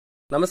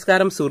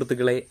നമസ്കാരം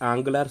സുഹൃത്തുക്കളെ,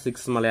 angular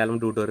 6 Malayalam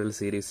tutorial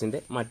സീരീസിന്റെ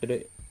മറ്റൊരു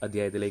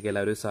അധ്യായത്തിലേക്ക്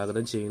എല്ലാവരും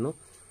സ്വാഗതം ചെയ്യുന്നു.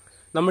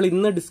 നമ്മൾ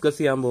ഇന്ന് ഡിസ്കസ്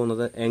ചെയ്യാൻ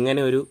പോകുന്നത്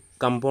എങ്ങനെ ഒരു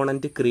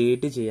കമ്പോണന്റ്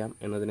ക്രിയേറ്റ് ചെയ്യാം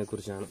എന്നതിനെ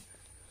കുറിച്ചാണ്.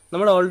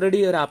 നമ്മൾ ഓൾറെഡി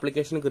ഒരു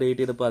ആപ്ലിക്കേഷൻ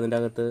ക്രിയേറ്റ് ചെയ്തപ്പോൾ അതിൻ്റെ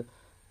അകത്ത്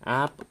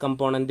ആപ്പ്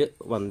കമ്പോണന്റ്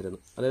വന്നിരുന്നു.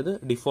 അതായത്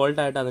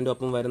ഡിഫോൾട്ടായിട്ട് അതിൻ്റെ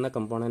ഒപ്പം വരുന്ന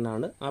കമ്പോണന്റ്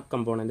ആണ് ആപ്പ്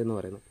കമ്പോണന്റ് എന്ന്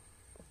പറയുന്നത്.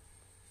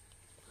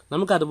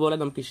 നമുക്കതുപോലെ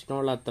നമുക്ക്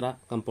ഇഷ്ടമുള്ള അത്ര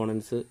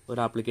കമ്പോണൻസ് ഒരു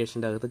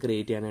ആപ്ലിക്കേഷൻ്റെ അകത്ത്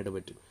ക്രിയേറ്റ് ചെയ്യാനായിട്ട്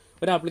പറ്റും.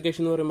 ഒരു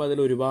ആപ്ലിക്കേഷൻ എന്ന് പറയുമ്പോൾ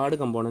അതിൽ ഒരുപാട്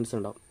കമ്പോണൻസ്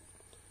ഉണ്ടാവും.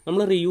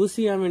 നമ്മൾ റീയൂസ്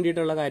ചെയ്യാൻ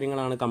വേണ്ടിയിട്ടുള്ള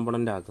കാര്യങ്ങളാണ്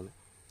കമ്പോണൻ്റ് ആക്കുന്നത്.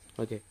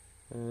 ഓക്കെ,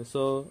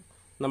 സോ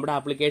നമ്മുടെ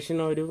ആപ്ലിക്കേഷൻ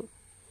ഒരു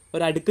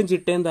അടുക്കും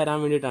ചിട്ടയും തരാൻ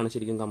വേണ്ടിയിട്ടാണ്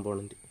ശരിക്കും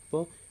കമ്പോണൻറ്റ്.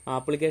 അപ്പോൾ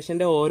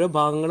ആപ്ലിക്കേഷൻ്റെ ഓരോ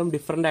ഭാഗങ്ങളും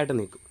ഡിഫറൻ്റ് ആയിട്ട്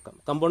നിൽക്കും.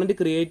 കമ്പോണൻറ്റ്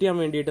ക്രിയേറ്റ് ചെയ്യാൻ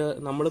വേണ്ടിയിട്ട്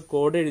നമ്മൾ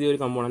കോഡ് എഴുതിയ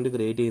ഒരു കമ്പോണൻറ്റ്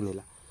ക്രിയേറ്റ്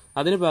ചെയ്യുന്നില്ല.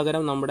 അതിന്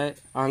പകരം നമ്മുടെ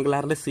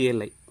ആംഗുലാറിൻ്റെ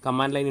CLI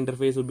കമാൻഡ് ലൈൻ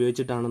ഇൻ്റർഫേസ്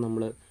ഉപയോഗിച്ചിട്ടാണ്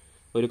നമ്മൾ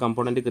ഒരു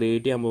കമ്പോണൻറ്റ്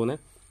ക്രിയേറ്റ് ചെയ്യാൻ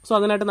പോകുന്നത്. സോ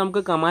അതിനായിട്ട്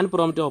നമുക്ക് കമാൻഡ്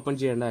പ്രോംപ്റ്റ് ഓപ്പൺ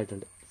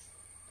ചെയ്യേണ്ടതായിട്ടുണ്ട്.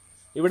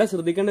 ഇവിടെ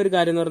ശ്രദ്ധിക്കേണ്ട ഒരു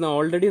കാര്യം എന്ന് പറഞ്ഞാൽ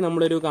ഓൾറെഡി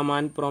നമ്മളൊരു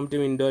കമാൻഡ് പ്രോംപ്റ്റ്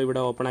വിൻഡോ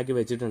ഇവിടെ ഓപ്പൺ ആക്കി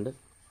വെച്ചിട്ടുണ്ട്.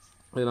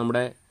 അത്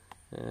നമ്മുടെ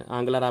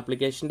ആംഗുലാർ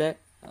ആപ്ലിക്കേഷൻ്റെ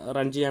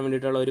റൺ ചെയ്യാൻ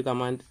വേണ്ടിയിട്ടുള്ള ഒരു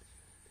കമാൻഡ്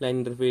ലൈൻ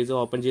ഇൻ്റർഫേസ്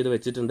ഓപ്പൺ ചെയ്ത്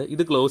വെച്ചിട്ടുണ്ട്.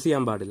 ഇത് ക്ലോസ്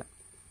ചെയ്യാൻ പാടില്ല.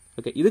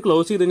 ഓക്കെ, ഇത്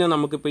ക്ലോസ് ചെയ്ത് കഴിഞ്ഞാൽ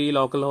നമുക്കിപ്പോൾ ഈ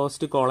ലോക്കൽ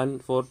ഹോസ്റ്റ്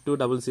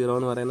 4200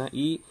 എന്ന് പറയുന്ന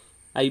ഈ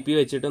IP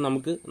വെച്ചിട്ട്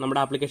നമുക്ക്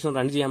നമ്മുടെ ആപ്ലിക്കേഷൻ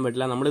റൺ ചെയ്യാൻ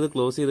പറ്റില്ല. നമ്മളിത്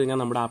ക്ലോസ് ചെയ്ത്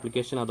കഴിഞ്ഞാൽ നമ്മുടെ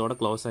ആപ്ലിക്കേഷൻ അതോടെ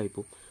ക്ലോസ്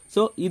ആയിപ്പോവും.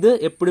 സോ ഇത്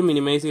എപ്പോഴും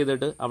മിനിമൈസ്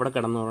ചെയ്തിട്ട് അവിടെ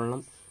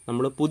കിടന്നോളണം.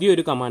 നമ്മൾ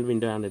പുതിയൊരു കമാൻഡ്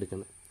വിൻഡോ ആണ്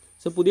എടുക്കുന്നത്.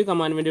 സോ പുതിയ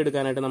കമാൻഡ് വിൻഡോ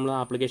എടുക്കാനായിട്ട് നമ്മൾ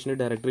ആപ്ലിക്കേഷൻ്റെ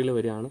ഡയറക്ടറിയിൽ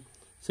വരികയാണ്.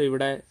 സോ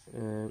ഇവിടെ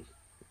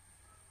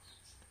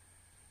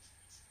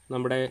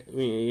നമ്മുടെ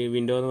ഈ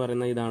വിൻഡോ എന്ന്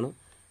പറയുന്നത് ഇതാണ്.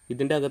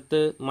 ഇതിൻ്റെ അകത്ത്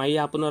മൈ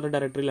ആപ്പ് എന്ന് പറയുന്ന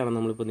ഡയറക്ടറിയിലാണ്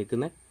നമ്മളിപ്പോൾ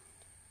നിൽക്കുന്നത്.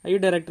 ഈ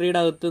ഡയറക്ടറിയുടെ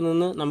അകത്ത്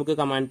നിന്ന് നമുക്ക്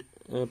കമാൻഡ്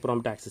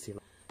പ്രോംപ്റ്റ് ആക്സസ്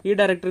ചെയ്യണം. ഈ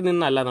ഡയറക്ടറിയിൽ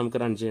നിന്നല്ല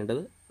നമുക്ക് റൺ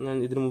ചെയ്യേണ്ടത്. ഞാൻ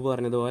ഇതിനു മുമ്പ്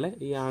പറഞ്ഞതുപോലെ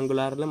ഈ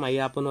ആംഗുലാറിൽ മൈ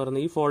ആപ്പ് എന്ന്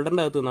പറയുന്ന ഈ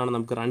ഫോൾഡറിൻ്റെ അകത്ത് നിന്നാണ്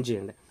നമുക്ക് റൺ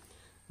ചെയ്യേണ്ടത്.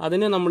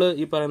 അതിന് നമ്മൾ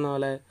ഈ പറയുന്ന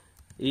പോലെ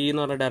ഈ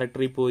എന്ന് പറഞ്ഞ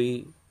ഡയറക്ടറിയിൽ പോയി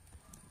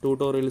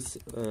ട്യൂട്ടോറിയൽസ്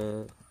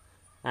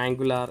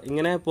ആംഗുലാർ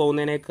ഇങ്ങനെ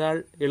പോകുന്നതിനേക്കാൾ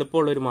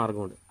എളുപ്പമുള്ളൊരു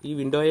മാർഗ്ഗമുണ്ട്. ഈ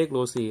വിൻഡോയെ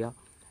ക്ലോസ് ചെയ്യുക,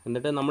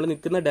 എന്നിട്ട് നമ്മൾ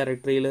നിൽക്കുന്ന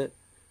ഡയറക്ടറിയിൽ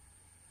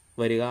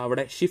വരിക,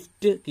 അവിടെ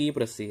ഷിഫ്റ്റ് കീ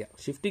പ്രസ് ചെയ്യുക.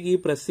 ഷിഫ്റ്റ് കീ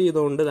പ്രസ്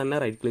ചെയ്തുകൊണ്ട് തന്നെ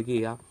റൈറ്റ് ക്ലിക്ക്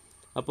ചെയ്യുക.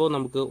 അപ്പോൾ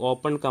നമുക്ക്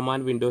ഓപ്പൺ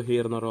കമാൻഡ് വിൻഡോ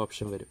ഹിയർ എന്നൊരു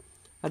ഓപ്ഷൻ വരും.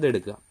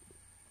 അതെടുക്കുക.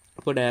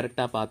 അപ്പോൾ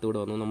ഡയറക്റ്റ് ആ പാത്ത് ഇവിടെ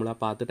വന്നു. നമ്മൾ ആ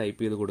പാത്ത് ടൈപ്പ്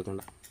ചെയ്ത്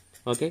കൊടുക്കണ്ട.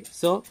 ഓക്കെ,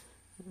 സോ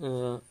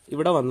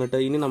ഇവിടെ വന്നിട്ട്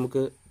ഇനി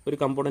നമുക്ക് ഒരു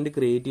കമ്പോണൻറ്റ്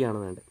ക്രിയേറ്റ് ചെയ്യാണ്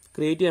വേണ്ടത്.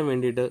 ക്രിയേറ്റ് ചെയ്യാൻ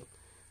വേണ്ടിയിട്ട്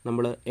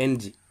നമ്മൾ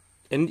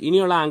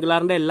ഇനിയുള്ള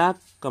ആംഗുലാറിൻ്റെ എല്ലാ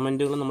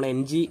കമൻറ്റുകളും നമ്മൾ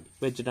NG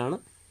വെച്ചിട്ടാണ്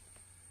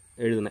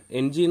എഴുതുന്നത്.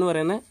 NG എന്ന്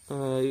പറയുന്ന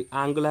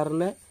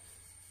ആംഗുലാറിൻ്റെ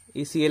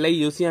ഈ CLI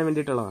യൂസ് ചെയ്യാൻ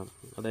വേണ്ടിയിട്ടുള്ളതാണ്.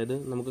 അതായത്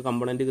നമുക്ക്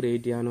കമ്പോണൻറ്റ്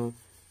ക്രിയേറ്റ് ചെയ്യാനോ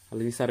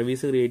അല്ലെങ്കിൽ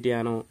സർവീസ് ക്രിയേറ്റ്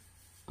ചെയ്യാനോ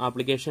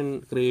ആപ്ലിക്കേഷൻ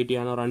ക്രിയേറ്റ്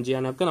ചെയ്യാനോ റൺ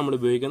ചെയ്യാനോ ഒക്കെ നമ്മൾ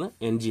ഉപയോഗിക്കുന്ന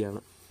NG ആണ്.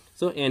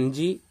 സോ NG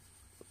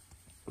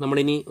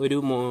നമ്മളിനി ഒരു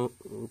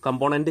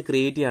കമ്പോണൻറ്റ്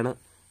ക്രിയേറ്റ് ചെയ്യാണ്,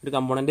 ഒരു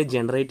കമ്പോണൻറ്റ്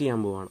ജനറേറ്റ്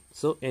ചെയ്യാൻ പോവുകയാണ്.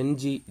 സോ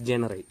NG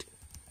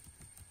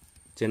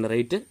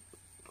ജനറേറ്റ്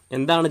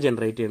എന്താണ്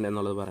ജനറേറ്റ് ചെയ്യേണ്ടത്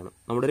എന്നുള്ളത് പറയണം.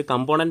 നമ്മുടെ ഒരു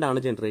കമ്പോണൻ്റ് ആണ്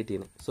ജനറേറ്റ്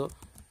ചെയ്യുന്നത്. സോ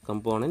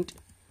കമ്പോണൻറ്റ്,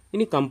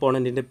 ഇനി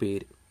കമ്പോണൻറ്റിൻ്റെ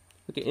പേര്.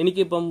 ഓക്കെ,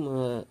 എനിക്കിപ്പം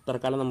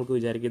തൽക്കാലം നമുക്ക്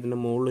വിചാരിക്കുക ഇതിൻ്റെ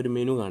മുകളിലൊരു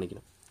മെനു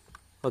കാണിക്കണം.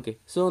 ഓക്കെ,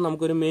 സോ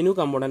നമുക്കൊരു മെനു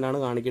കമ്പോണൻ്റ് ആണ്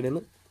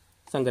കാണിക്കേണ്ടതെന്ന്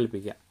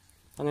സങ്കല്പിക്കുക.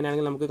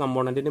 അങ്ങനെയാണെങ്കിൽ നമുക്ക്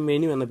കമ്പോണൻറ്റിൻ്റെ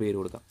മെനു എന്ന പേര്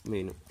കൊടുക്കാം,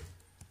 menu.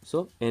 So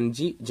NG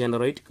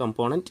generate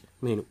component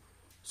menu.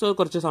 So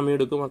കുറച്ച് സമയം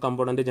എടുക്കും ആ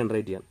കമ്പോണൻറ്റ്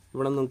ജനറേറ്റ് ചെയ്യാൻ.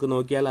 ഇവിടെ നമുക്ക്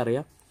നോക്കിയാൽ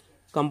അറിയാം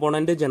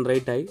കമ്പോണൻറ്റ്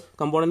ജനറേറ്റ് ആയി.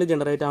 കമ്പോണൻറ്റ്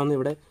ജനറേറ്റ് ആവുന്ന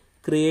ഇവിടെ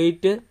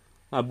ക്രിയേറ്റ്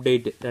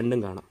അപ്ഡേറ്റ് രണ്ടും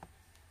കാണാം.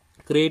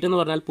 ക്രിയേറ്റ് എന്ന്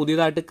പറഞ്ഞാൽ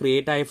പുതിയതായിട്ട്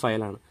ക്രിയേറ്റ് ആയ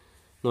ഫയലാണ്.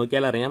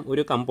 നോക്കിയാൽ അറിയാം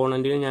ഒരു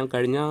കമ്പോണൻറ്റിന് ഞാൻ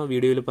കഴിഞ്ഞ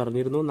വീഡിയോയിൽ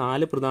പറഞ്ഞിരുന്നു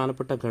 4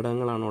 പ്രധാനപ്പെട്ട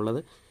ഘടകങ്ങളാണുള്ളത്.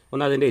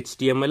 ഒന്ന് അതിൻ്റെ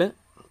HTML,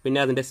 പിന്നെ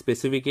അതിൻ്റെ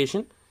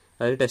സ്പെസിഫിക്കേഷൻ,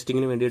 അതായത്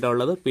ടെസ്റ്റിങ്ങിന്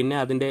വേണ്ടിയിട്ടുള്ളത്, പിന്നെ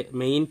അതിൻ്റെ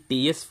മെയിൻ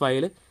TS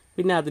ഫയൽ,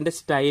 പിന്നെ അതിൻ്റെ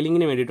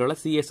സ്റ്റൈലിങ്ങിന് വേണ്ടിയിട്ടുള്ള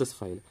CSS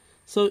ഫയൽ.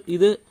 സോ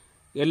ഇത്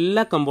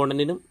എല്ലാ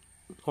കമ്പോണൻറ്റിനും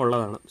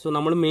ഉള്ളതാണ്. സോ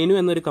നമ്മൾ മെനു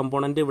എന്നൊരു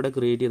കമ്പോണൻറ്റ് ഇവിടെ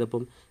ക്രിയേറ്റ്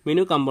ചെയ്തപ്പം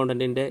മെനു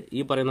കമ്പോണൻറ്റിൻ്റെ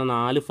ഈ പറയുന്ന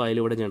 4 ഫയൽ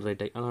ഇവിടെ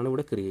ജനറേറ്റ് ആയി. അതാണ്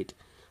ഇവിടെ ക്രിയേറ്റ്.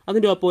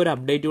 അതിൻ്റെ ഒപ്പം ഒരു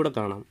അപ്ഡേറ്റ് കൂടെ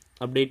കാണാം.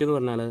 അപ്ഡേറ്റ് എന്ന്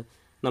പറഞ്ഞാൽ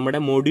നമ്മുടെ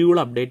മൊഡ്യൂൾ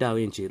അപ്ഡേറ്റ്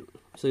ആവുകയും ചെയ്തു.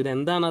 സോ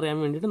ഇതെന്താണെന്ന് അറിയാൻ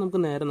വേണ്ടിയിട്ട് നമുക്ക്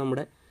നേരെ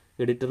നമ്മുടെ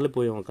എഡിറ്ററിൽ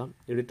പോയി നോക്കാം.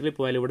 എഡിറ്ററിൽ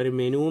പോയാൽ ഇവിടെ ഒരു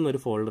മെനു എന്നൊരു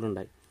ഫോൾഡർ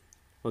ഉണ്ടായി.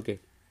 ഓക്കെ,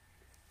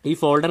 ഈ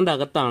ഫോൾഡറിൻ്റെ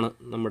അകത്താണ്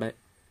നമ്മുടെ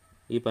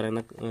ഈ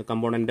പറയുന്ന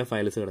കമ്പോണൻറ്റിൻ്റെ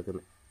ഫയൽസ്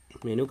കിടക്കുന്നത്.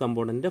 Menu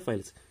കമ്പോണൻറ്റിൻ്റെ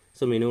files.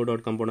 So menu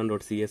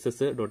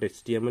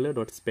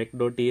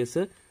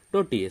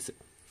 .component.css.html.spec.ts.ts.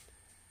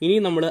 ഇനി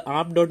നമ്മൾ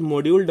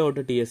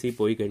app.module.ts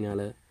പോയി കഴിഞ്ഞാൽ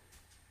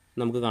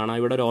നമുക്ക് കാണാം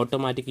ഇവിടെ ഒരു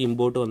ഓട്ടോമാറ്റിക്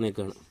ഇമ്പോർട്ട്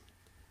വന്നേക്കാണ്.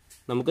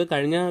 നമുക്ക്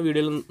കഴിഞ്ഞ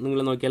വീഡിയോയിൽ നിങ്ങൾ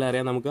നോക്കിയാൽ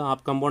അറിയാം നമുക്ക്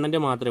ആപ്പ് കമ്പോണൻറ്റ്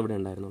മാത്രമേ ഇവിടെ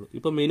ഉണ്ടായിരുന്നുള്ളൂ.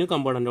 ഇപ്പോൾ മെനു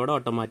കമ്പോണൻറ്റോടെ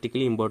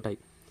ഓട്ടോമാറ്റിക്കലി ഇമ്പോർട്ടായി.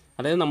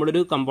 അതായത്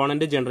നമ്മളൊരു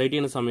കമ്പോണൻറ്റ് ജനറേറ്റ്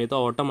ചെയ്യുന്ന സമയത്ത്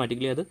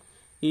ഓട്ടോമാറ്റിക്കലി അത്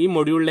ഈ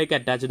മൊഡ്യൂളിലേക്ക്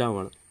അറ്റാച്ച്ഡ്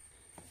ആവുകയാണ്.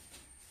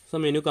 സോ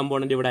മെനു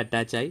കമ്പോണൻറ്റ് ഇവിടെ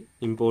അറ്റാച്ചായി.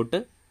 ഇമ്പോർട്ട്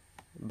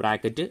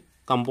ബ്രാക്കറ്റ്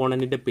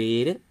കമ്പോണൻറ്റിൻ്റെ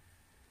പേര്.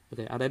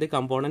 ഓക്കെ, അതായത്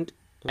കമ്പോണൻറ്റ്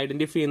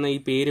ഐഡൻറ്റിഫൈ ചെയ്യുന്ന ഈ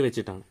പേര്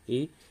വെച്ചിട്ടാണ് ഈ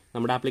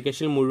നമ്മുടെ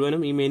ആപ്ലിക്കേഷൻ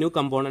മുഴുവനും ഈ മെനു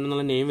കമ്പോണൻറ്റ്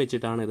എന്നുള്ള നെയിം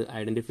വെച്ചിട്ടാണ് ഇത്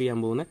ഐഡൻറ്റിഫൈ ചെയ്യാൻ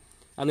പോകുന്നത്.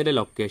 അതിൻ്റെ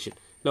ലൊക്കേഷൻ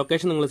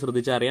നിങ്ങൾ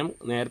ശ്രദ്ധിച്ചറിയാം.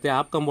 നേരത്തെ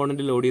ആപ്പ്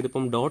കമ്പോണൻറ്റ് ലോഡ്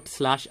ചെയ്തപ്പം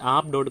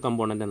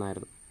 ./app.component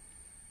എന്നായിരുന്നു.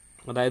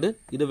 അതായത്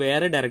ഇത്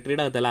വേറെ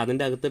ഡയറക്ടറിയുടെ അകത്തല്ല,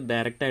 അതിൻ്റെ അകത്ത്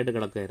ഡയറക്റ്റ് ആയിട്ട്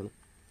കിടക്കുമായിരുന്നു.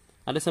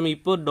 അതേസമയം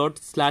ഇപ്പോൾ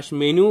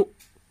 ./menu/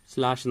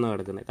 എന്ന്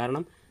കിടക്കുന്നത്.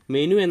 കാരണം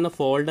മെനു എന്ന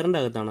ഫോൾഡറിൻ്റെ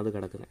അകത്താണ് അത്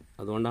കിടക്കുന്നത്.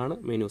 അതുകൊണ്ടാണ്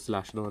മെനു/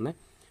 എന്ന് പറഞ്ഞത്.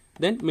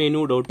 then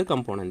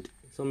menu.component.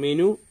 So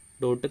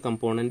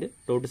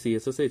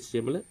menu.component.css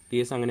HTML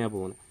TS അങ്ങനെയാണ്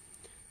പോകുന്നത്.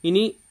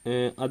 ഇനി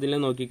അതിൽ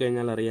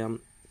നോക്കിക്കഴിഞ്ഞാൽ അറിയാം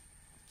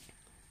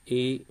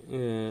ഈ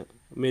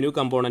മെനു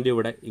കമ്പോണൻ്റ്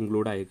ഇവിടെ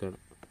ഇൻക്ലൂഡ് ആയിക്കാണ്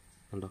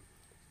കണ്ടോ.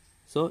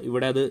 സോ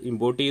ഇവിടെ അത്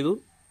ഇമ്പോർട്ട് ചെയ്തു,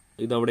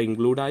 ഇതവിടെ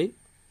ഇൻക്ലൂഡായി.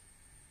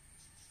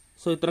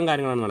 സോ ഇത്തരം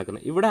കാര്യങ്ങളാണ്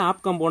നടക്കുന്നത്. ഇവിടെ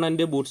ആപ്പ്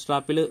കമ്പോണൻറ്റ്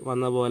ബൂട്ട്സ്ട്രാപ്പിൽ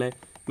വന്ന പോലെ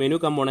മെനു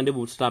കമ്പോണൻറ്റ്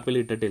ബൂട്ട്സ്ട്രാപ്പിൽ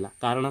ഇട്ടിട്ടില്ല.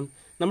 കാരണം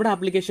നമ്മുടെ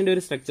ആപ്ലിക്കേഷൻ്റെ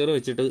ഒരു സ്ട്രക്ചർ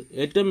വെച്ചിട്ട്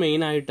ഏറ്റവും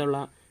മെയിൻ ആയിട്ടുള്ള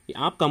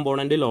ആപ്പ്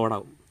കമ്പോണൻറ്റ്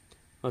ലോഡാവും.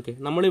 ഓക്കെ,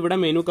 നമ്മളിവിടെ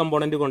മെനു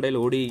കമ്പോണൻറ്റ് കൊണ്ടുപോയി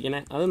ലോഡ് ചെയ്യിക്കണേ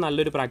അത്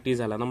നല്ലൊരു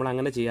പ്രാക്ടീസ് അല്ല, നമ്മൾ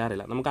അങ്ങനെ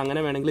ചെയ്യാറില്ല. നമുക്ക്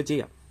അങ്ങനെ വേണമെങ്കിൽ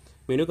ചെയ്യാം.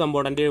 മെനു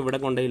കമ്പോണൻറ്റ് ഇവിടെ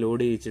കൊണ്ടുപോയി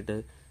ലോഡ് ചെയ്യിച്ചിട്ട്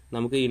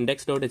നമുക്ക്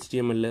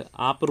index.html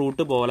ആപ്പ്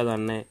റൂട്ട് പോലെ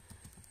തന്നെ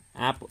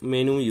ആപ്പ്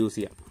മെനു യൂസ്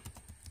ചെയ്യാം.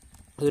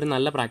 അതൊരു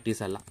നല്ല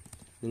പ്രാക്ടീസ് അല്ല.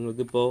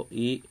 നിങ്ങൾക്കിപ്പോൾ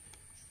ഈ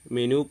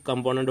മെനു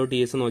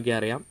component.ts നോക്കിയാൽ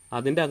അറിയാം,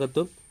 അതിൻ്റെ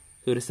അകത്തും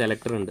ഒരു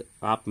സെലക്ടർ ഉണ്ട്,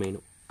 ആപ്പ് മെനു.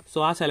 സോ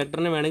ആ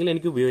സെലക്ടറിനെ വേണമെങ്കിൽ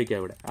എനിക്ക് ഉപയോഗിക്കാം,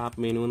 ഇവിടെ ആപ്പ്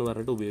മെനു എന്ന്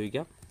പറഞ്ഞിട്ട്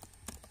ഉപയോഗിക്കാം.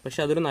 പക്ഷേ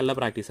അതൊരു നല്ല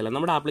പ്രാക്ടീസ് അല്ല.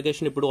 നമ്മുടെ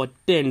ആപ്ലിക്കേഷൻ ഇപ്പോഴും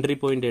ഒറ്റ എൻട്രി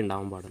പോയിൻ്റ്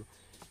ഉണ്ടാവാൻ പാടുള്ളൂ,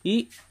 ഈ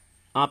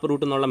ആപ്പ്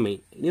റൂട്ട് എന്നുള്ള മെയിൻ.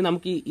 ഇനി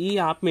നമുക്ക് ഈ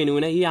ആപ്പ്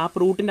മെനുവിനെ ഈ ആപ്പ്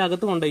റൂട്ടിൻ്റെ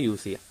അകത്ത് കൊണ്ടുപോയി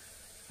യൂസ് ചെയ്യാം.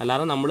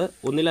 അല്ലാതെ നമ്മൾ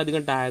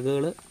ഒന്നിലധികം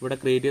ടാഗുകൾ ഇവിടെ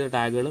ക്രിയേറ്റ് ചെയ്ത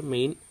ടാഗുകൾ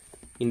മെയിൻ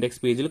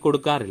ഇൻഡെക്സ് പേജിൽ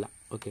കൊടുക്കാറില്ല.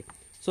 ഓക്കെ,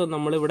 സോ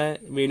നമ്മളിവിടെ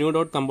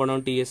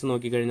menu.component.ts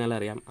നോക്കിക്കഴിഞ്ഞാൽ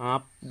അറിയാം,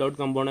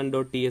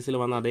 app.component.ts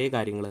വന്ന അതേ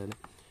കാര്യങ്ങൾ തന്നെ.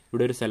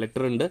 ഇവിടെ ഒരു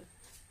സെലക്ടർ ഉണ്ട്,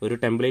 ഒരു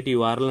ടെംപ്ലേറ്റ്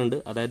URL ഉണ്ട്.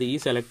 അതായത് ഈ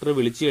സെലക്ടർ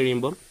വിളിച്ചു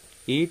കഴിയുമ്പം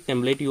ഈ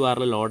ടെംപ്ലേറ്റ്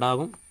URL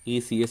ലോഡാകും, ഈ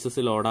CSS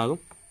ലോഡാകും.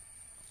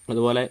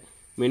 അതുപോലെ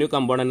മെനു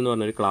കമ്പോണൻറ്റ് എന്ന്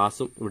പറഞ്ഞൊരു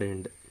ക്ലാസ്സും ഇവിടെ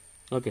ഉണ്ട്.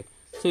 ഓക്കെ,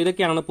 സോ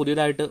ഇതൊക്കെയാണ്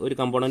പുതിയതായിട്ട് ഒരു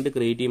കമ്പോണൻറ്റ്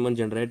ക്രിയേറ്റ് ചെയ്യുമ്പോൾ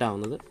ജനറേറ്റ്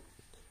ആവുന്നത്.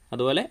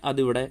 അതുപോലെ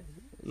അതിവിടെ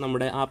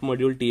നമ്മുടെ ആപ്പ്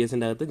മൊഡ്യൂൾ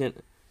TSൻ്റെ അകത്ത്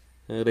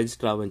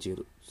രജിസ്റ്റർ ആവുകയും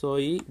ചെയ്തു. സോ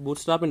ഈ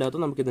ബൂട്ട്സ്ട്രാപ്പിൻ്റെ അകത്ത്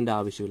നമുക്കിതിൻ്റെ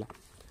ആവശ്യമില്ല.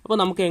 അപ്പോൾ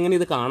നമുക്ക് എങ്ങനെ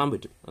ഇത് കാണാൻ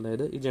പറ്റും?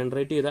 അതായത് ഈ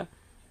ജനറേറ്റ് ചെയ്ത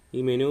ഈ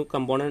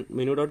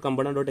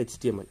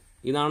menu.component.html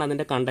ഇതാണ്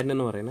അതിൻ്റെ കണ്ടൻറ്റ്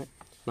എന്ന് പറയുന്നത്.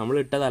 നമ്മൾ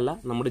ഇട്ടതല്ല,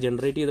 നമ്മൾ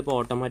ജനറേറ്റ് ചെയ്തപ്പോൾ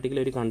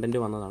ഓട്ടോമാറ്റിക്കലി ഒരു കണ്ടൻറ്റ്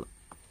വന്നതാണ്.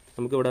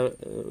 നമുക്കിവിടെ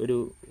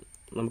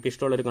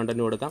നമുക്കിഷ്ടമുള്ളൊരു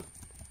കണ്ടൻറ്റ് കൊടുക്കാം.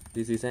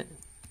 This is A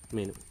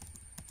menu.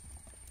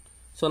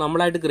 So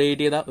നമ്മളായിട്ട്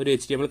ക്രിയേറ്റ് ചെയ്ത ഒരു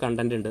HTML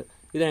കണ്ടൻറ്റ് ഉണ്ട്.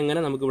 ഇതെങ്ങനെ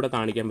നമുക്കിവിടെ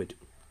കാണിക്കാൻ പറ്റും?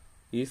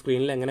 ഈ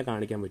സ്ക്രീനിൽ എങ്ങനെ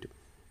കാണിക്കാൻ പറ്റും?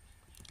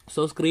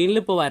 സോ സ്ക്രീനിൽ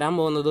ഇപ്പോൾ വരാൻ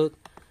പോകുന്നത്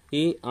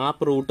ഈ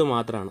ആപ്പ് റൂട്ട്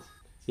മാത്രമാണ്.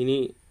 ഇനി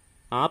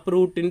ആപ്പ്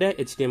റൂട്ടിൻ്റെ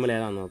HTML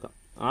ഏതാണെന്ന് നോക്കാം.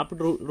 ആപ്പ്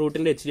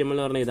റൂട്ടിൻ്റെ HTML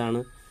എന്ന് പറഞ്ഞാൽ ഇതാണ്,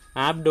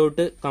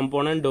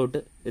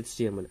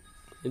 app.component.html.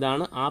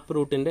 ഇതാണ് ആപ്പ്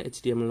റൂട്ടിൻ്റെ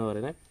HTML എന്ന്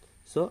പറയുന്നത്.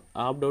 സോ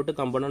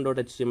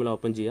app.component.html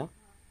ഓപ്പൺ ചെയ്യാം.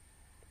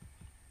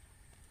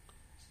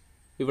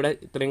 ഇവിടെ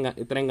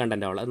ഇത്രയും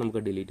കണ്ടന്റ് ആവുള്ളത്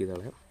നമുക്ക് ഡിലീറ്റ് ചെയ്ത്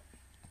കളയാം.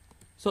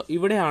 സോ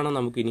ഇവിടെയാണ്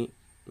നമുക്കിനി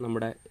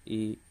നമ്മുടെ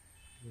ഈ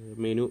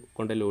മെനു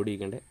കൊണ്ട് ലോഡ്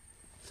ചെയ്യേണ്ടത്.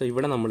 സോ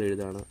ഇവിടെ നമ്മൾ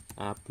എഴുതാണ്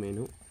ആപ്പ്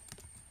മെനു,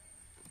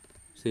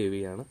 സേവ്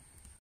ചെയ്യാണ്.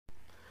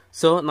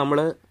 സോ നമ്മൾ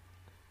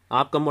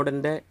ആപ്പ്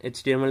കമ്പോണൻറ്റിൻ്റെ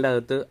HTMLൻ്റെ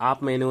അകത്ത്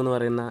ആപ്പ് മെനു എന്ന്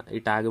പറയുന്ന ഈ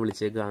ടാഗ്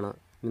വിളിച്ചേക്കാണ്.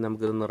 ഇനി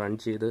നമുക്കിതൊന്ന് റൺ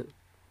ചെയ്ത്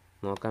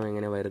നോക്കാം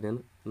എങ്ങനെ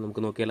വരുന്നതെന്ന്.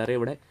 നമുക്ക് നോക്കിയാൽ അറിയാം,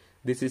 ഇവിടെ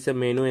ദിസ് ഈസ് എ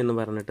മെനു എന്ന്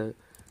പറഞ്ഞിട്ട്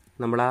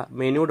നമ്മൾ ആ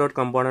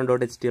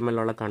menu.component.html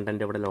ഉള്ള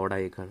കണ്ടൻറ്റ് ഇവിടെ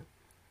ലോഡായേക്കാണ്.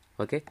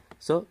 ഓക്കെ,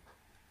 സോ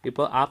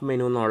ഇപ്പോൾ ആപ്പ്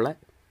മെനു എന്നുള്ള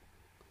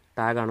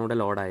ടാഗാണ് ഇവിടെ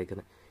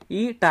ലോഡായേക്കുന്നത്.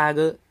 ഈ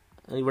ടാഗ്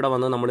ഇവിടെ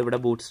വന്ന് നമ്മളിവിടെ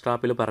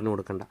ബൂട്ട്സ്ട്രാപ്പിൽ പറഞ്ഞു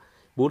കൊടുക്കണ്ട.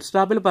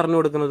 ബൂട്ട്സ്ട്രാപ്പിൽ പറഞ്ഞു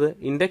കൊടുക്കുന്നത്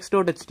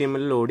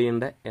index.html ലോഡ്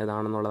ചെയ്യേണ്ട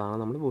ഏതാണെന്നുള്ളതാണ്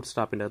നമ്മൾ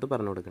ബൂട്ട്സ്ട്രാപ്പിൻ്റെ അകത്ത്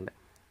പറഞ്ഞു കൊടുക്കേണ്ടത്.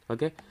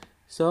 ഓക്കെ,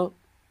 സോ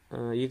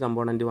ഈ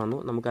കമ്പോണൻറ്റ് വന്നു.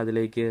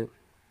 നമുക്കതിലേക്ക്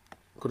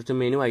കുറച്ച്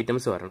മെനു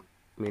ഐറ്റംസ് വരണം.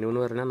 മെനു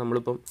എന്ന് പറഞ്ഞാൽ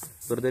നമ്മളിപ്പം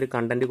വെറുതെ ഒരു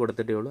കണ്ടൻറ്റ്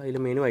കൊടുത്തിട്ടേ ഉള്ളൂ, അതിൽ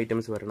മെനു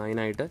ഐറ്റംസ് വരണം.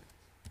 അതിനായിട്ട്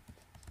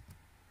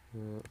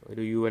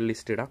ഒരു UL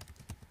ലിസ്റ്റ് ഇടാം.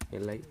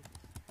 LI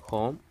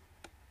ഹോം,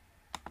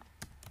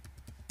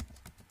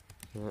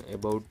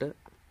 എബൌട്ട്,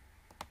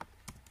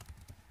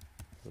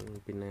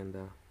 പിന്നെ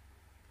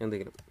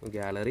എന്തെങ്കിലും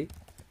ഗാലറി,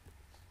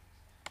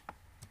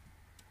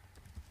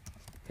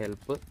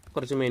 ഹെൽപ്പ്,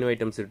 കുറച്ച് മെനു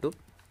ഐറ്റംസ് ഇട്ടു.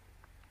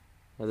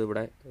 അത്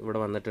ഇവിടെ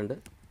വന്നിട്ടുണ്ട്.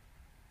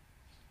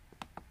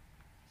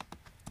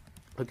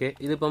 ഓക്കെ,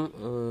 ഇതിപ്പം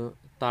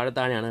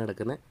താഴെയാണ്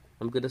കിടക്കുന്നത്.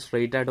 നമുക്കിത്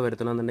സ്ട്രെയിറ്റ് ആയിട്ട്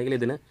വരുത്തണമെന്നുണ്ടെങ്കിൽ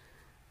ഇതിന്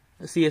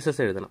CSS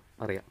എഴുതണം,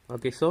 അറിയാം.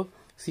 ഓക്കെ, സോ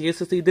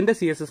ഇതിൻ്റെ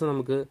CSS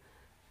നമുക്ക്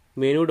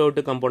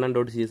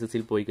menu.component.css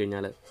പോയി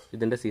കഴിഞ്ഞാൽ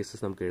ഇതിൻ്റെ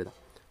CSS നമുക്ക് എഴുതാം.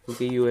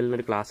 നമുക്ക് ഈ UL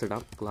ക്ലാസ്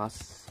ഇടാം. ക്ലാസ്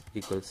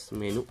ഈക്വൽസ്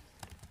മെനു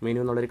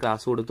എന്നുള്ളൊരു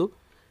ക്ലാസ് കൊടുത്തു.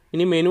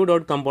 ഇനി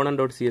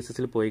menu.component.css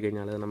പോയി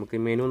കഴിഞ്ഞാൽ നമുക്ക്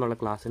മെനു എന്നുള്ള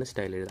ക്ലാസ്സിന്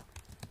സ്റ്റൈൽ എഴുതാം.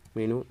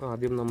 മെനു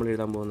ആദ്യം നമ്മൾ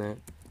എഴുതാൻ പോകുന്ന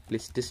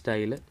ലിസ്റ്റ്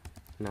സ്റ്റൈൽ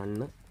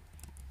നണ്ണ്.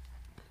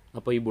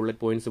 അപ്പോൾ ഈ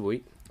ബുള്ളറ്റ് പോയിൻറ്റ്സ് പോയി.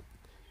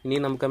 ഇനി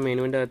നമുക്ക് ആ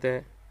മെനുവിൻ്റെ അകത്തെ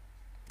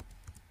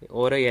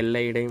ഓരോ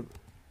LIയുടെയും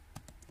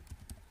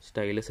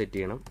സ്റ്റൈൽ സെറ്റ്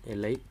ചെയ്യണം.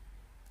 LI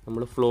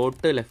നമ്മൾ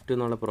ഫ്ലോട്ട് ലെഫ്റ്റ്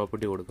എന്നുള്ള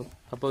പ്രോപ്പർട്ടി കൊടുക്കും.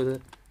 അപ്പോൾ ഇത്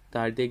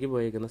താഴത്തേക്ക്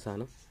പോയേക്കുന്ന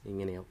സാധനം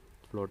ഇങ്ങനെയാവും,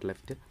 ഫ്ലോട്ട്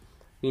ലെഫ്റ്റ്.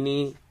 ഇനി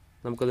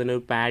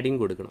നമുക്കതിനൊരു പാഡിങ്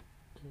കൊടുക്കണം.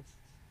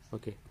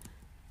 ഓക്കെ,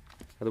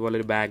 അതുപോലെ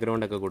ഒരു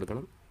ബാക്ക്ഗ്രൗണ്ട് ഒക്കെ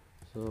കൊടുക്കണം.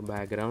 സോ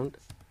ബാക്ക്ഗ്രൗണ്ട്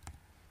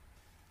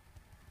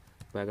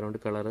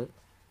കളറ്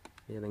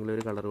ഏതെങ്കിലും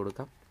ഒരു കളർ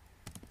കൊടുക്കാം.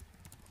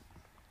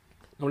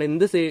 നമ്മൾ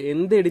എന്ത്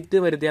എഡിറ്റ്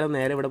വരുത്തിയാലും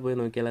നേരെ ഇവിടെ പോയി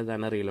നോക്കിയാൽ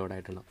അതാണ് റീലോഡ്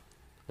ആയിട്ടുണ്ടാവും.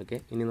 ഓക്കെ,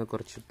 ഇനി നമുക്ക്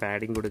കുറച്ച്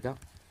പാഡിങ് കൊടുക്കാം.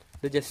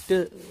 ഇത് ജസ്റ്റ്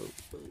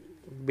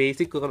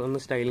ബേസിക് ഒന്ന്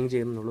സ്റ്റൈലിങ്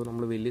ചെയ്യുന്നുള്ളൂ.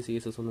 നമ്മൾ വലിയ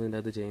CSS ഒന്നും ഇതിൻ്റെ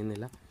അകത്ത്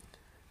ചെയ്യുന്നില്ല.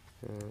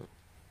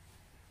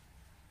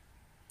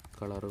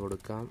 കളർ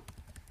കൊടുക്കാം.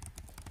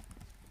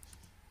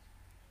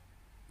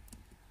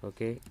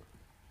 ഓക്കെ.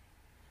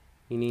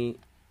 ഇനി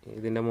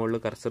ഇതിൻ്റെ മുകളിൽ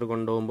കർസർ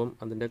കൊണ്ടുപോകുമ്പം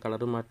അതിൻ്റെ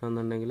കളർ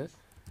മാറ്റണമെന്നുണ്ടെങ്കിൽ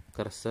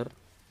കർസർ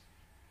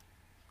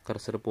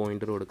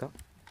പോയിൻ്റർ കൊടുക്കാം.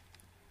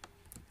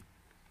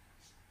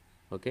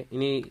 ഓക്കെ.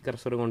 ഇനി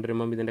കർസർ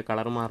കൊണ്ടുവരുമ്പം ഇതിൻ്റെ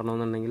കളർ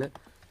മാറണമെന്നുണ്ടെങ്കിൽ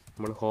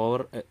നമ്മൾ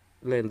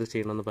ഹോവറിൽ എന്ത്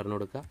ചെയ്യണമെന്ന് പറഞ്ഞു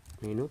കൊടുക്കുക.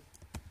 മെനു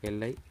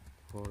LI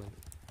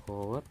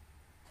ഹോവർ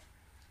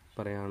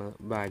പറയാണ്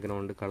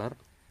ബാക്ക്ഗ്രൗണ്ട് കളർ,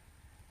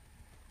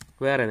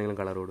 വേറെ ഏതെങ്കിലും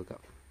കളർ കൊടുക്കുക.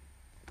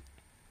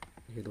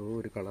 ഏതോ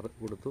ഒരു കളർ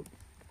കൊടുത്തു.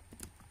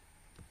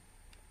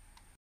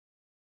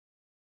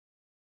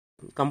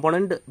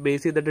 കമ്പോണൻറ്റ്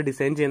ബേസ് ചെയ്തിട്ട്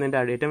ഡിസൈൻ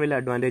ചെയ്യുന്നതിൻ്റെ ഏറ്റവും വലിയ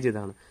അഡ്വാൻറ്റേജ്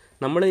ഇതാണ്.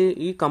 നമ്മൾ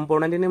ഈ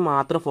കമ്പോണൻറ്റിനെ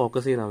മാത്രം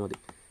ഫോക്കസ് ചെയ്താൽ മതി.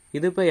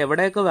 ഇതിപ്പോൾ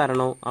എവിടെയൊക്കെ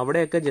വരണോ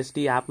അവിടെയൊക്കെ ജസ്റ്റ്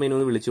ഈ ആപ്പ്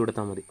മെനുവിൽ വിളിച്ചു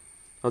കൊടുത്താൽ മതി.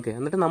 ഓക്കെ.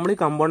 എന്നിട്ട് നമ്മൾ ഈ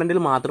കമ്പോണൻറ്റിൽ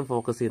മാത്രം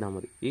ഫോക്കസ് ചെയ്താൽ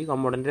മതി. ഈ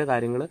കമ്പോണൻറ്റിൻ്റെ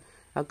കാര്യങ്ങൾ,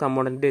 ആ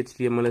കമ്പോണൻറ്റിൻ്റെ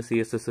HTML,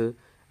 CSS,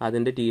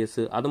 അതിൻ്റെ TS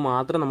അത്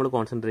മാത്രം നമ്മൾ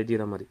കോൺസെൻട്രേറ്റ്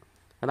ചെയ്താൽ മതി.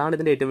 അതാണ്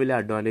ഇതിൻ്റെ ഏറ്റവും വലിയ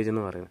അഡ്വാൻറ്റേജ്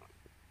എന്ന് പറയുന്നത്.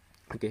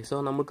 ഓക്കെ. സോ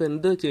നമുക്ക്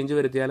എന്ത് ചേഞ്ച്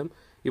വരുത്തിയാലും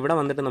ഇവിടെ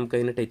വന്നിട്ട് നമുക്ക്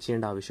അതിനെ ടച്ച്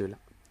ചെയ്യേണ്ട ആവശ്യമില്ല.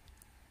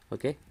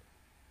 ഓക്കെ.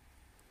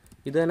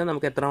 ഇത് തന്നെ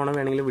നമുക്ക് എത്ര തവണ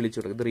വേണമെങ്കിലും വിളിച്ചു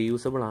കൊടുക്കാം. ഇത്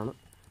റീയൂസബിൾ ആണ്.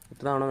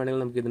 എത്ര തവണ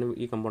വേണമെങ്കിലും നമുക്ക് ഇതിന്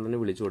ഈ കമ്പോണൻറ്റ്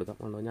വിളിച്ചു കൊടുക്കാം.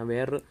 ഉണ്ടോ, ഞാൻ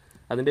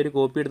അതിൻ്റെ ഒരു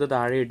കോപ്പി എടുത്ത്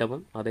താഴെ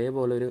ഇട്ടപ്പം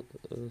അതേപോലെ ഒരു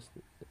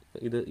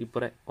ഇത്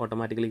ഇപ്പറേ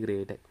ഓട്ടോമാറ്റിക്കലി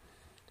ക്രിയേറ്റ് ആയി.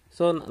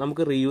 സോ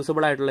നമുക്ക്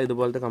റീയൂസബിൾ ആയിട്ടുള്ള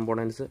ഇതുപോലത്തെ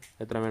കമ്പോണൻറ്റ്സ്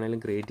എത്ര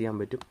വേണമെങ്കിലും ക്രിയേറ്റ് ചെയ്യാൻ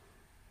പറ്റും.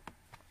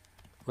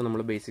 അപ്പോൾ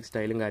നമ്മൾ ബേസിക്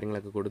സ്റ്റൈലും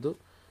കാര്യങ്ങളൊക്കെ കൊടുത്തു.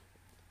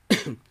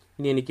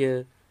 ഇനി എനിക്ക്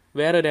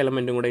വേറൊരു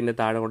എലമെൻറ്റും കൂടെ ഇതിൻ്റെ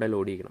താഴെ കൂടെ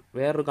ലോഡ് ചെയ്യണം,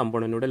 വേറൊരു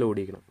കമ്പോണൻറ്റും കൂടെ ലോഡ്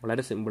ചെയ്യണം.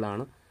 വളരെ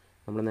സിമ്പിളാണ്.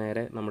 നമ്മൾ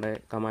നേരെ നമ്മുടെ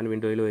കമാൻഡ്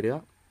വിൻഡോയിൽ വരിക.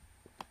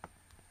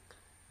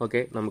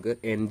 ഓക്കെ. നമുക്ക്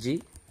NG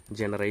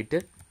ജനറേറ്റ്.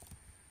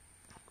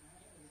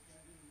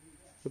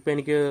 ഇപ്പോൾ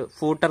എനിക്ക്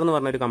ഫൂട്ടർ എന്ന്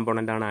പറഞ്ഞൊരു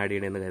കമ്പോണൻ്റാണ് ആഡ്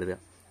ചെയ്യണമെന്ന് കരുതുക.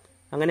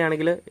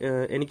 അങ്ങനെയാണെങ്കിൽ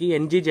എനിക്ക്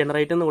NG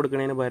ജനറേറ്റ് എന്ന്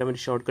കൊടുക്കുന്നതിന് പകരം ഒരു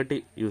ഷോർട്ട് കട്ട്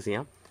യൂസ്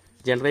ചെയ്യാം.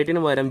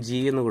 ജനറേറ്റിന് പകരം G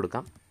എന്ന്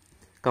കൊടുക്കാം,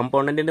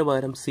 കമ്പോണൻറ്റിൻ്റെ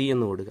പകരം C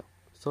എന്ന് കൊടുക്കാം.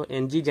 സോ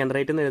NG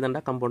ജനറേറ്റ് എന്ന് എഴുതേണ്ട,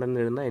 കമ്പോണൻറ്റ്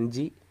എഴുതേണ്ട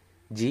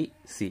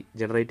NGGC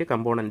ജനറേറ്റ്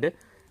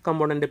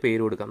കമ്പോണൻറ്റ്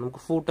പേര് കൊടുക്കാം.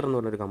 നമുക്ക് ഫൂട്ടർ എന്ന്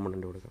പറഞ്ഞൊരു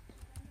കമ്പോണൻറ്റ് കൊടുക്കാം.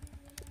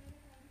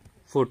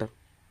 Footer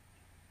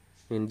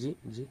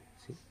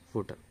NGGC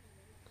footer.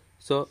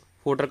 So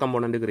footer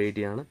component create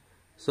ചെയ്യാണ്.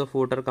 So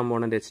footer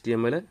component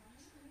HTML,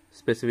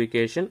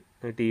 specification,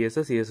 TS,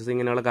 CSS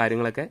ഇങ്ങനെയുള്ള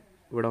കാര്യങ്ങളൊക്കെ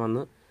ഇവിടെ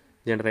വന്ന്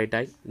ജനറേറ്റ്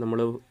ആയി.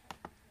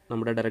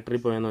 നമ്മുടെ ഡയറക്ടറി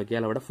പോയാൽ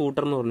നോക്കിയാൽ അവിടെ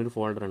ഫൂട്ടർ എന്ന് പറഞ്ഞൊരു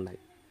ഫോൾഡർ ഉണ്ടായി.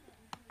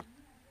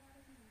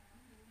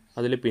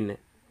 അതിൽ പിന്നെ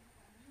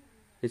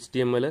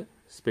HTML,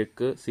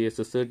 സ്പെക്ക്,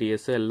 CSS,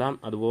 TS എല്ലാം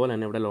അതുപോലെ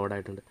തന്നെ ഇവിടെ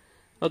ലോഡായിട്ടുണ്ട്.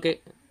 ഓക്കെ.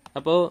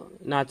 അപ്പോൾ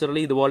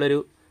നാച്ചുറലി ഇതുപോലൊരു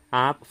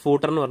ആപ്പ്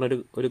ഫൂട്ടർ എന്ന്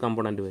പറഞ്ഞൊരു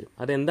കമ്പോണൻറ്റ് വരും.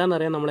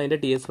 അതെന്താണെന്നറിയാൻ നമ്മൾ അതിൻ്റെ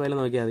TS ഫയൽ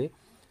നോക്കിയാൽ മതി.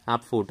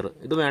 ആപ്പ് ഫൂട്ടർ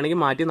ഇത് വേണമെങ്കിൽ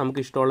മാറ്റി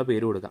നമുക്ക് ഇഷ്ടമുള്ള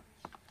പേര് കൊടുക്കാം.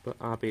 ഇപ്പോൾ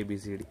ആപ്പ്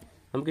ABCD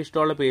നമുക്ക്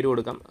ഇഷ്ടമുള്ള പേര്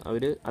കൊടുക്കാം.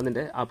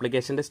 അതിൻ്റെ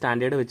ആപ്ലിക്കേഷൻ്റെ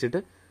സ്റ്റാൻഡേർഡ് വെച്ചിട്ട്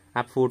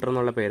ആപ്പ് ഫൂട്ടർ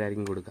എന്നുള്ള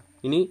പേരായിരിക്കും കൊടുക്കുക.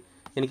 ഇനി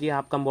എനിക്ക് ഈ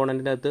ആപ്പ്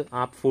കമ്പോണൻറ്റിൻ്റെ അകത്ത്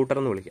ആപ്പ് ഫൂട്ടർ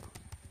എന്ന് വിളിക്കാം.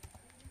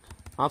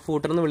 ആ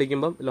ഫൂട്ടർ എന്ന്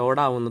വിളിക്കുമ്പം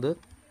ലോഡാവുന്നത്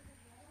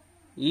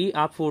ഈ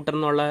ആപ്പ് ഫൂട്ടർ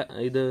എന്നുള്ള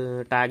ഇത്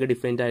ടാഗ്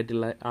ഡിഫൈൻഡ്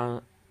ആയിട്ടുള്ള ആ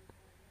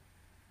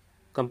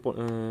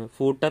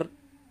ഫൂട്ടർ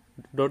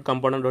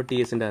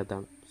 .component.tsൻ്റെ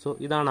അകത്താണ്. സോ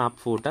ഇതാണ് ആപ്പ്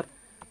ഫൂട്ടർ.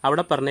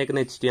 അവിടെ പറഞ്ഞേക്കുന്ന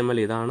HTML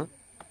ഇതാണ്.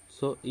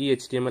 സോ ഈ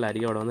HTML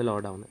ആയിരിക്കും അവിടെ വന്ന്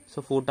ലോഡ് ആവുന്നത്. So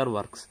footer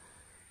works.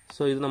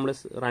 സോ ഇത് നമ്മൾ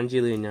റൺ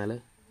ചെയ്ത് കഴിഞ്ഞാൽ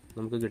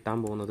നമുക്ക് കിട്ടാൻ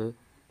പോകുന്നത്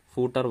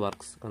ഫൂട്ടർ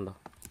വർക്ക്സ്. കണ്ടോ,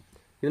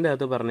 ഇതിൻ്റെ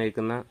അകത്ത്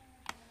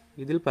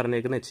ഇതിൽ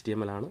പറഞ്ഞേക്കുന്ന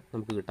HTML ആണ്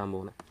നമുക്ക് കിട്ടാൻ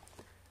പോകുന്നത്.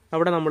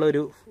 അവിടെ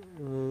നമ്മളൊരു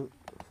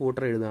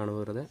ഫൂട്ടർ എഴുതുകയാണ്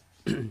വെറുതെ.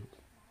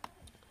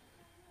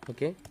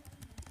 ഓക്കെ.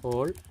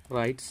 All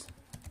rights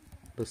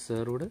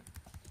reserved.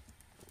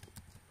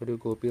 ഒരു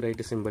കോപ്പി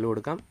റൈറ്റ് സിമ്പിൾ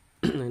കൊടുക്കാം.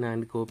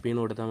 അതിന് കോപ്പി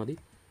എന്ന് കൊടുത്താൽ മതി.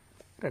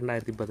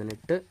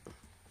 2018.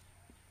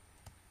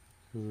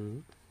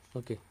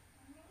 ഓക്കെ.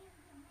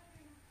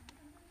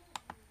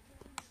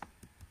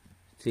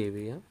 സേവ്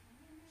ചെയ്യാം.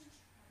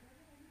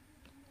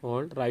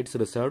 ഓൾ റൈറ്റ്സ്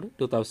റിസർവ്ഡ്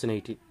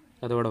 2018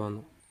 അതോടെ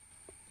വന്നു.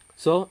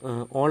 സോ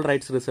ഓൾ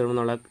റൈറ്റ്സ് റിസർവ്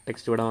എന്നുള്ള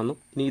ടെക്സ്റ്റ് ഇവിടെ വന്നു.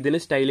 ഇനി ഇതിന്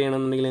സ്റ്റൈൽ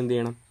ചെയ്യണമെന്നുണ്ടെങ്കിൽ എന്ത്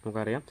ചെയ്യണം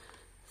നമുക്കറിയാം.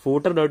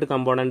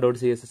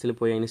 footer.component.css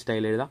പോയി അതിന്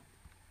സ്റ്റൈൽ എഴുതാം.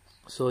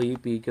 സോ ഈ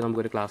പിക്ക്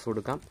നമുക്കൊരു ക്ലാസ്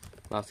കൊടുക്കാം.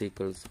 ക്ലാസ്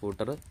ഈക്വൽസ്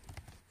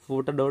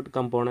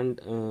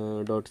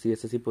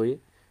footer.component.css പോയി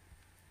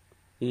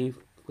ഈ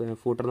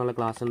ഫൂട്ടർ എന്നുള്ള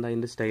ക്ലാസ് ഉണ്ട്,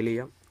 അതിൻ്റെ സ്റ്റൈൽ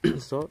ചെയ്യാം.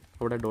 സോ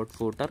അവിടെ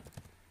 .footer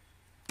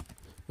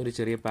ഒരു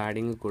ചെറിയ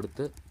പാഡിങ്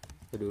കൊടുത്ത്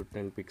ഒരു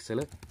 10 പിക്സൽ,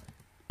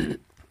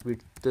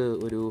 വിഡ്ത്ത്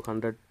ഒരു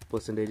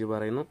 100%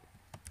 പറയുന്നു.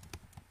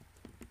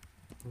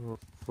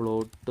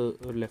 ഫ്ലോട്ട്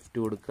ഒരു ലെഫ്റ്റ്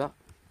കൊടുക്കുക.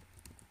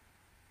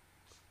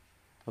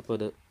 അപ്പോൾ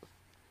അത്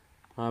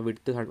ആ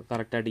വിഡ്ത്ത്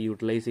കറക്റ്റായിട്ട്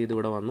യൂട്ടിലൈസ് ചെയ്ത്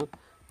ഇവിടെ വന്നു.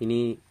 ഇനി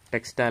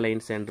ടെക്സ്റ്റ് അലൈൻ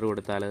സെൻറ്റർ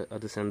കൊടുത്താൽ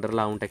അത്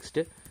സെൻറ്ററിലാവും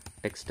ടെക്സ്റ്റ്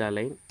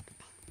അലൈൻ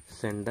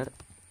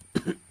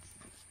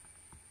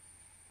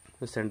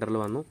സെൻറ്ററിൽ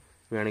വന്നു.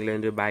 വേണമെങ്കിൽ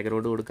അതിൻ്റെ ഒരു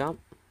ബാക്ക്ഗ്രൗണ്ട് കൊടുക്കാം.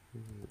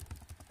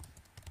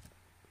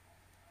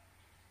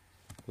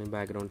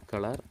 ബാക്ക്ഗ്രൗണ്ട്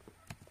കളർ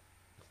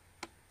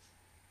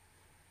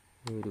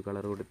ഒരു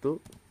കളർ കൊടുത്തു.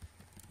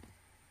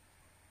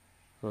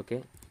 ഓക്കെ.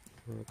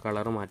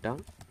 കളർ മാറ്റാം.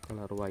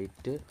 Colour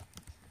white.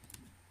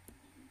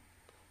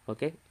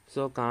 ഓക്കെ.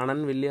 സോ കാണാൻ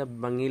വലിയ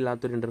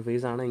ഭംഗിയില്ലാത്തൊരു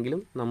ഇൻ്റർഫേസ്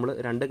ആണെങ്കിലും നമ്മൾ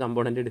 2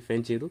 കമ്പോണൻറ്റ്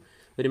ഡിഫൈൻ ചെയ്തു.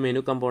 ഒരു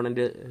മെനു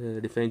കമ്പോണൻറ്റ്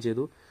ഡിഫൈൻ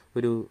ചെയ്തു,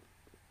 ഒരു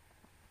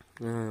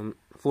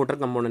ഫൂട്ടർ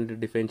കമ്പോണൻറ്റ്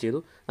ഡിഫൈൻ ചെയ്തു.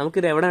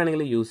 നമുക്കിത് എവിടെ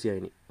വേണമെങ്കിലും യൂസ് ചെയ്യാം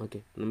ഇനി. ഓക്കെ.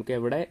 നമുക്ക്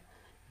എവിടെ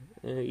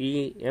ഈ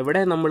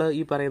എവിടെ നമ്മൾ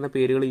ഈ പറയുന്ന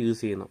പേരുകൾ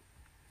യൂസ് ചെയ്യുന്നു,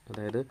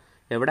 അതായത്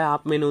എവിടെ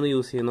ആപ്പ് മെനു എന്ന്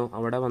യൂസ് ചെയ്യുന്നു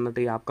അവിടെ വന്നിട്ട്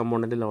ഈ ആപ്പ്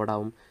കമ്പോണൻറ്റ്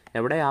ലോഡാവും,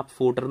 എവിടെ ആപ്പ്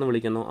ഫൂട്ടർ എന്ന്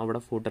വിളിക്കുന്നു അവിടെ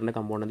ഫൂട്ടറിൻ്റെ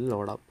കമ്പോണൻറ്റ്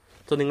ലോഡാവും.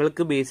 സോ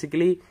നിങ്ങൾക്ക്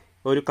ബേസിക്കലി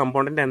ഒരു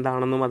കമ്പോണൻറ്റ്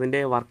എന്താണെന്നും അതിൻ്റെ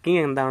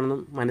വർക്കിംഗ് എന്താണെന്നും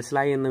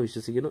മനസ്സിലായി എന്ന്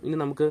വിശ്വസിക്കുന്നു. ഇനി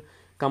നമുക്ക്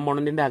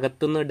കമ്പോണൻറ്റിൻ്റെ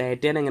അകത്തുനിന്ന്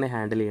ഡാറ്റേനെ എങ്ങനെ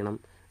ഹാൻഡിൽ ചെയ്യണം,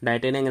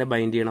 ഡാറ്റേനെ എങ്ങനെ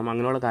ബൈൻഡ് ചെയ്യണം,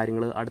 അങ്ങനെയുള്ള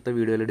കാര്യങ്ങൾ അടുത്ത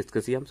വീഡിയോയിൽ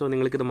ഡിസ്കസ് ചെയ്യാം. സോ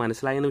നിങ്ങൾക്കിത്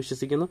മനസ്സിലായി എന്ന്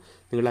വിശ്വസിക്കുന്നു.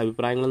 നിങ്ങളുടെ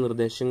അഭിപ്രായങ്ങളും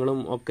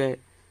നിർദ്ദേശങ്ങളും ഒക്കെ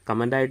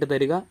കമൻ്റായിട്ട്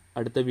തരിക.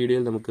 അടുത്ത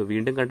വീഡിയോയിൽ നമുക്ക്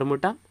വീണ്ടും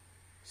കണ്ടുമുട്ടാം.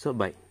 So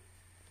by.